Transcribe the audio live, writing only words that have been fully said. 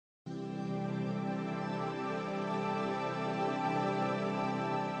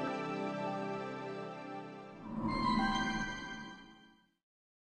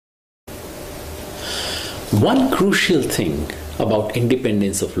One crucial thing about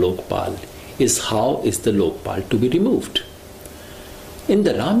independence of Lokpal is how is the Lokpal to be removed. In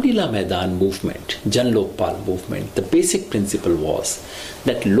the Ramlila Maidan movement, Janlokpal movement, the basic principle was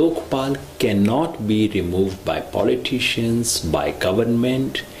that Lokpal cannot be removed by politicians, by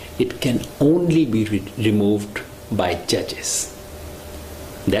government. It can only be removed by judges.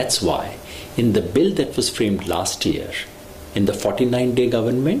 That's why in the bill that was framed last year, in the 49-day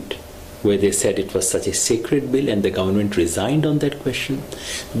government, where they said it was such a sacred bill and the government resigned on that question,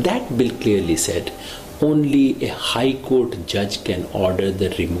 that bill clearly said only a high court judge can order the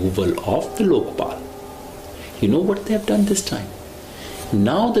removal of the Lokpal. You know what they have done this time?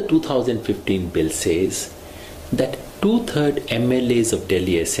 Now the 2015 bill says that 2/3 MLAs of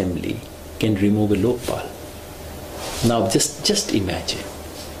Delhi Assembly can remove a Lokpal. Now just imagine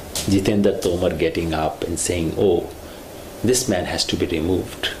Jitendra Tomar getting up and saying, oh, this man has to be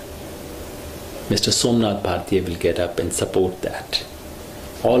removed. Mr. Somnath Bhartiya will get up and support that.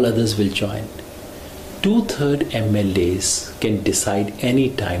 All others will join. 2/3 MLAs can decide any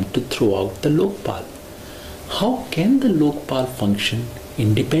time to throw out the Lokpal. How can the Lokpal function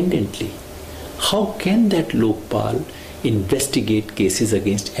independently? How can that Lokpal investigate cases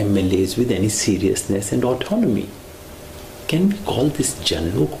against MLAs with any seriousness and autonomy? Can we call this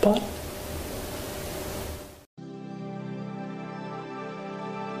Janlokpal?